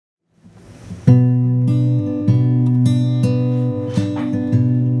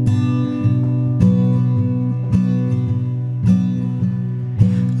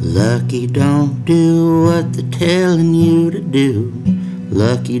Lucky don't do what they're telling you to do.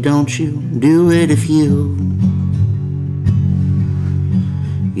 Lucky don't you do it if you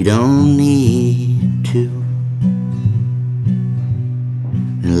don't need to.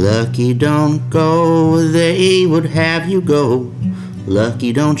 And lucky don't go where they would have you go.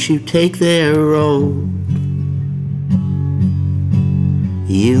 Lucky don't you take their road.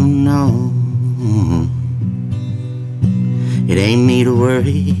 You know it ain't me to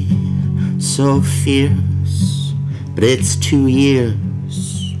worry so fierce, but it's 2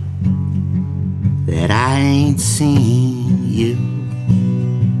 years that I ain't seen you.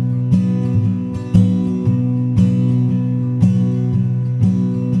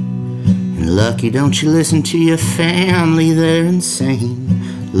 And lucky don't you listen to your family, they're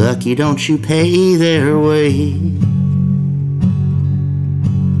insane. Lucky don't you pay their way.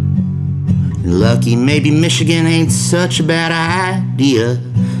 Lucky maybe Michigan ain't such a bad idea.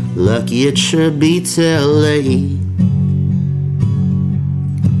 Lucky it sure beats LA.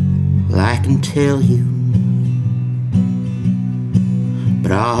 Well, I can tell you,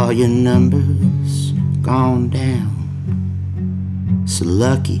 but all your numbers gone down. So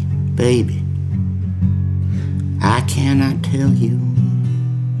lucky, baby, I cannot tell you.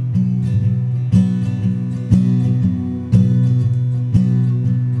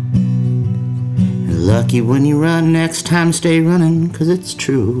 Lucky when you run, next time stay running, 'cause it's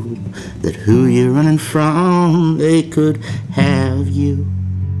true that who you're running from, they could have you.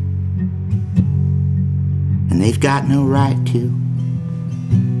 And they've got no right to.